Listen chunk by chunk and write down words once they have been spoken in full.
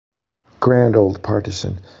Grand Old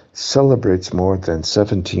Partisan celebrates more than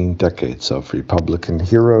 17 decades of Republican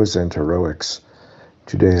heroes and heroics.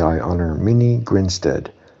 Today I honor Minnie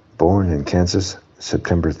Grinstead, born in Kansas,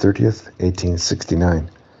 September 30th,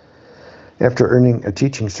 1869. After earning a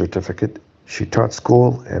teaching certificate, she taught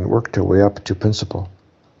school and worked her way up to principal.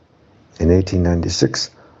 In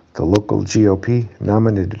 1896, the local GOP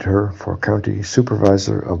nominated her for County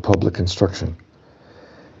Supervisor of Public Instruction.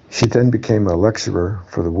 She then became a lecturer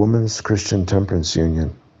for the Women's Christian Temperance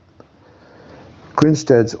Union.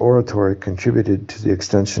 Grinstead's oratory contributed to the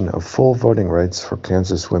extension of full voting rights for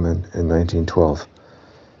Kansas women in 1912.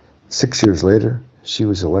 6 years later, she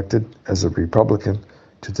was elected as a Republican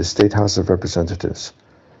to the State House of Representatives.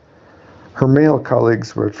 Her male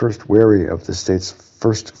colleagues were at first wary of the state's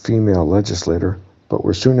first female legislator, but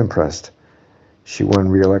were soon impressed. She won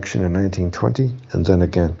re-election in 1920 and then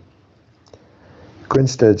again.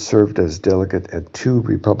 Grinstead served as delegate at 2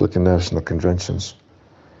 Republican National Conventions.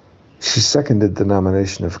 She seconded the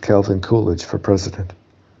nomination of Calvin Coolidge for president.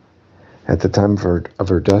 At the time of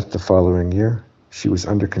her death the following year, she was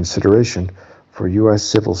under consideration for U.S.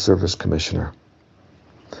 Civil Service Commissioner.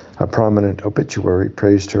 A prominent obituary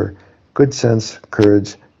praised her good sense,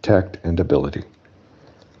 courage, tact, and ability.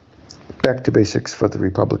 Back to basics for the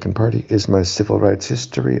Republican Party is my civil rights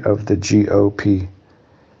history of the GOP.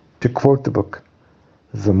 To quote the book,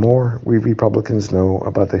 "The more we Republicans know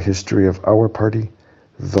about the history of our party,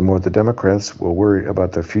 the more the Democrats will worry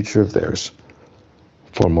about the future of theirs."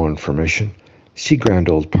 For more information, see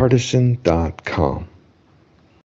grandoldpartisan.com.